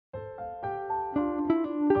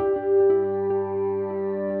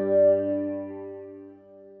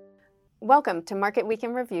Welcome to Market Week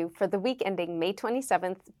in Review for the week ending May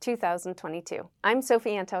 27th, 2022. I'm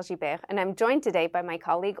Sophie Antal-Gibert, and I'm joined today by my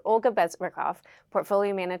colleague Olga Bezrikov,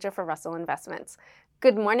 Portfolio Manager for Russell Investments.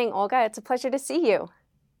 Good morning, Olga. It's a pleasure to see you.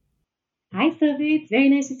 Hi, Sophie. It's very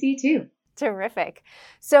nice to see you too. Terrific.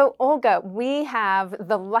 So, Olga, we have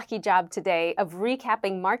the lucky job today of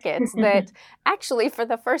recapping markets that actually, for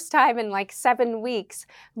the first time in like 7 weeks,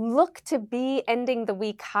 look to be ending the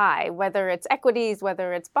week high, whether it's equities,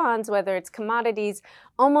 whether it's bonds, whether it's commodities,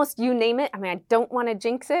 almost you name it. I mean, I don't want to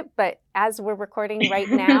jinx it, but as we're recording right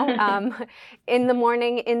now, in the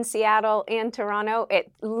morning in Seattle and Toronto,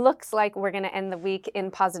 it looks like we're going to end the week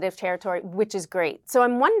in positive territory, which is great. So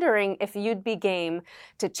I'm wondering if you'd be game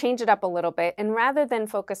to change it up a little bit, and rather than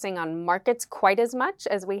focusing on markets quite as much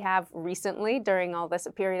as we have recently during all this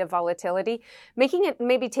period of volatility, making it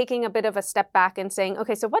maybe taking a bit of a step back and saying,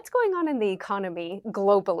 okay, so what's going on in the economy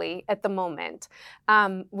globally at the moment?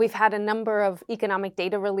 We've had a number of economic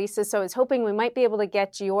data releases, so I was hoping we might be able to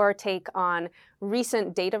get your take on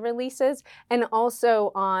recent data releases and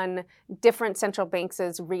also on different central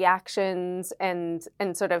banks' reactions and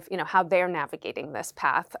sort of, how they're navigating this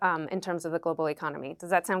path in terms of the global economy. Does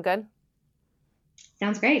that sound good?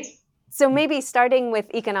 Sounds great. So maybe starting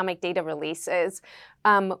with economic data releases,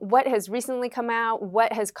 what has recently come out?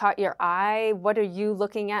 What has caught your eye? What are you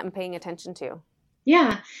looking at and paying attention to?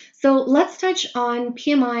 Yeah. So let's touch on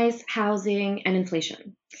PMIs, housing, and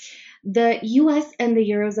inflation. The US and the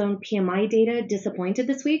Eurozone PMI data disappointed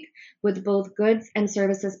this week, with both goods and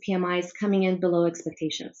services PMIs coming in below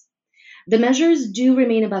expectations. The measures do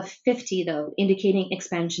remain above 50, though, indicating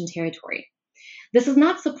expansion territory. This is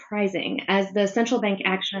not surprising, as the central bank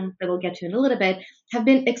actions that we'll get to in a little bit have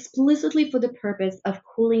been explicitly for the purpose of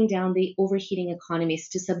cooling down the overheating economies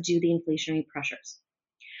to subdue the inflationary pressures.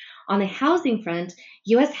 On the housing front,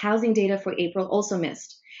 US housing data for April also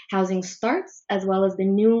missed. Housing starts, as well as the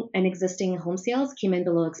new and existing home sales, came in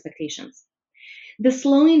below expectations. The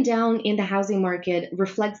slowing down in the housing market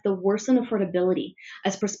reflects the worsened affordability,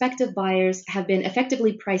 as prospective buyers have been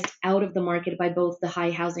effectively priced out of the market by both the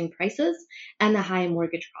high housing prices and the high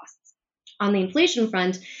mortgage costs. On the inflation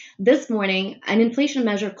front, this morning, an inflation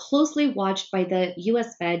measure closely watched by the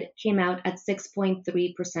US Fed came out at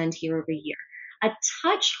 6.3% year over year, a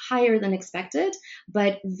touch higher than expected,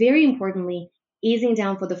 but very importantly, easing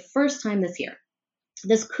down for the first time this year.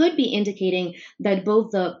 This could be indicating that both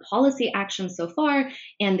the policy actions so far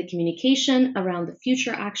and the communication around the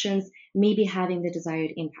future actions may be having the desired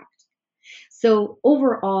impact. So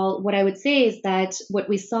overall, what I would say is that what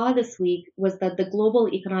we saw this week was that the global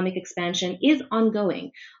economic expansion is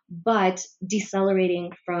ongoing, but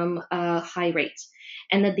decelerating from a high rate.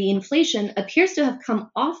 And that the inflation appears to have come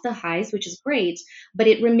off the highs, which is great, but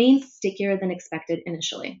it remains stickier than expected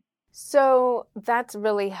initially. So that's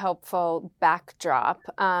really helpful backdrop,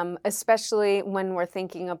 especially when we're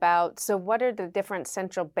thinking about, so what are the different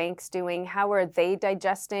central banks doing? How are they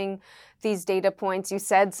digesting these data points? You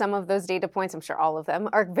said some of those data points, I'm sure all of them,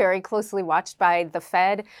 are very closely watched by the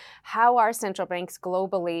Fed. How are central banks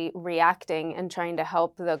globally reacting and trying to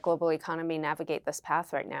help the global economy navigate this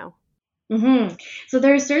path right now? So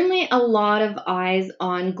there are certainly a lot of eyes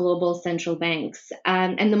on global central banks,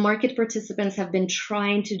 and the market participants have been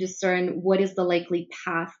trying to discern what is the likely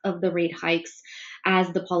path of the rate hikes as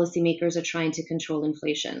the policymakers are trying to control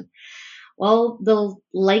inflation. Well, the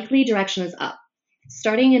likely direction is up.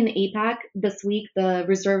 Starting in APAC this week, the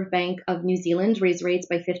Reserve Bank of New Zealand raised rates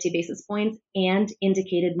by 50 basis points and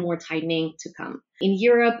indicated more tightening to come. In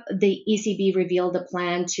Europe, the ECB revealed a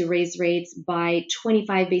plan to raise rates by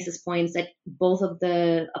 25 basis points at both of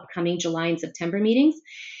the upcoming July and September meetings,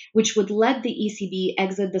 which would let the ECB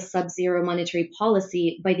exit the sub-zero monetary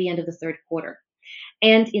policy by the end of the third quarter.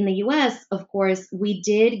 And in the US, of course, we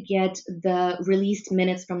did get the released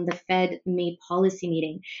minutes from the Fed May policy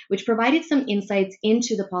meeting, which provided some insights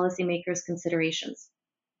into the policymakers' considerations.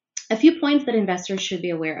 A few points that investors should be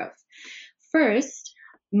aware of. First,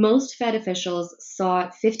 most Fed officials saw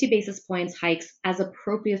 50 basis points hikes as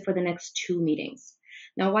appropriate for the next 2 meetings.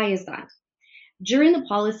 Now, why is that? During the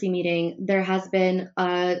policy meeting, there has been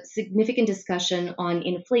a significant discussion on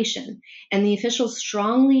inflation, and the officials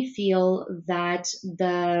strongly feel that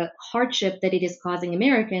the hardship that it is causing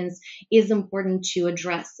Americans is important to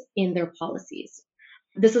address in their policies.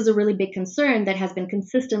 This is a really big concern that has been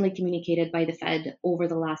consistently communicated by the Fed over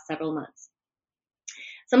the last several months.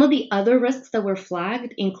 Some of the other risks that were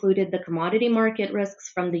flagged included the commodity market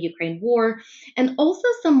risks from the Ukraine war, and also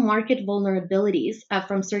some market vulnerabilities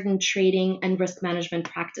from certain trading and risk management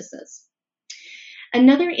practices.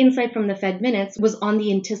 Another insight from the Fed minutes was on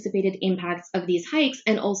the anticipated impacts of these hikes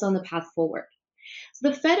and also on the path forward.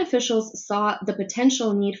 The Fed officials saw the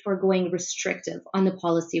potential need for going restrictive on the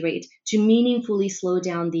policy rate to meaningfully slow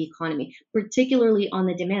down the economy, particularly on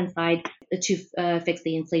the demand side to fix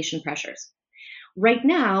the inflation pressures. Right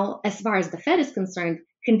now, as far as the Fed is concerned,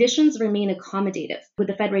 conditions remain accommodative, with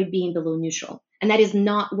the Fed rate being below neutral. And that is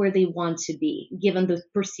not where they want to be, given the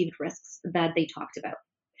perceived risks that they talked about.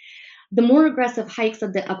 The more aggressive hikes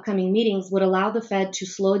at the upcoming meetings would allow the Fed to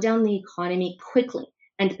slow down the economy quickly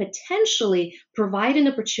and potentially provide an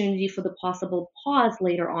opportunity for the possible pause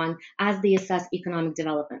later on as they assess economic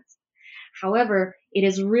developments. However, it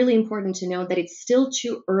is really important to note that it's still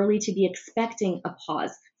too early to be expecting a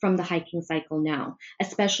pause from the hiking cycle now,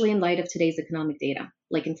 especially in light of today's economic data,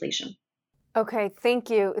 like inflation. Okay, thank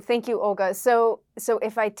you. Thank you, Olga. So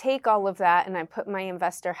if I take all of that and I put my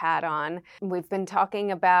investor hat on, we've been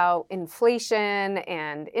talking about inflation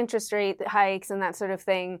and interest rate hikes and that sort of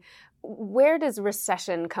thing. Where does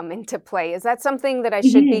recession come into play? Is that something that I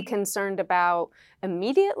should be concerned about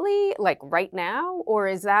immediately, like right now? Or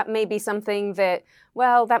is that maybe something that,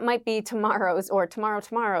 well, that might be tomorrow's or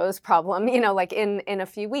tomorrow's problem, like in a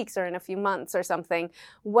few weeks or in a few months or something?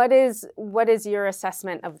 What is your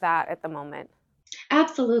assessment of that at the moment?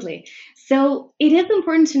 Absolutely. So it is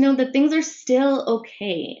important to know that things are still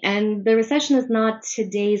okay, and the recession is not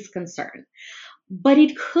today's concern. But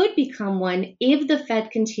it could become one if the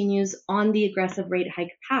Fed continues on the aggressive rate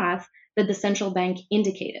hike path that the central bank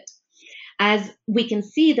indicated. As we can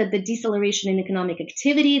see that the deceleration in economic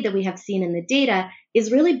activity that we have seen in the data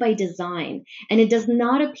is really by design, and it does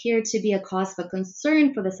not appear to be a cause for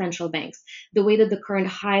concern for the central banks, the way that the current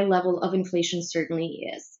high level of inflation certainly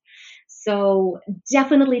is. So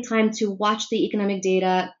definitely time to watch the economic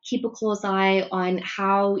data, keep a close eye on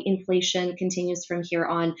how inflation continues from here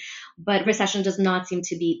on. But recession does not seem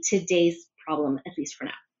to be today's problem, at least for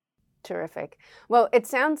now. Terrific. Well, it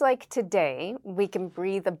sounds like today we can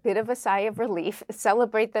breathe a bit of a sigh of relief,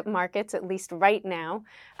 celebrate that markets, at least right now,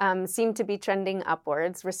 seem to be trending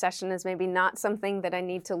upwards. Recession is maybe not something that I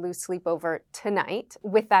need to lose sleep over tonight.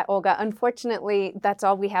 With that, Olga, unfortunately, that's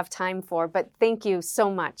all we have time for. But thank you so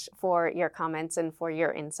much for your comments and for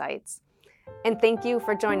your insights. And thank you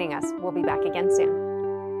for joining us. We'll be back again soon.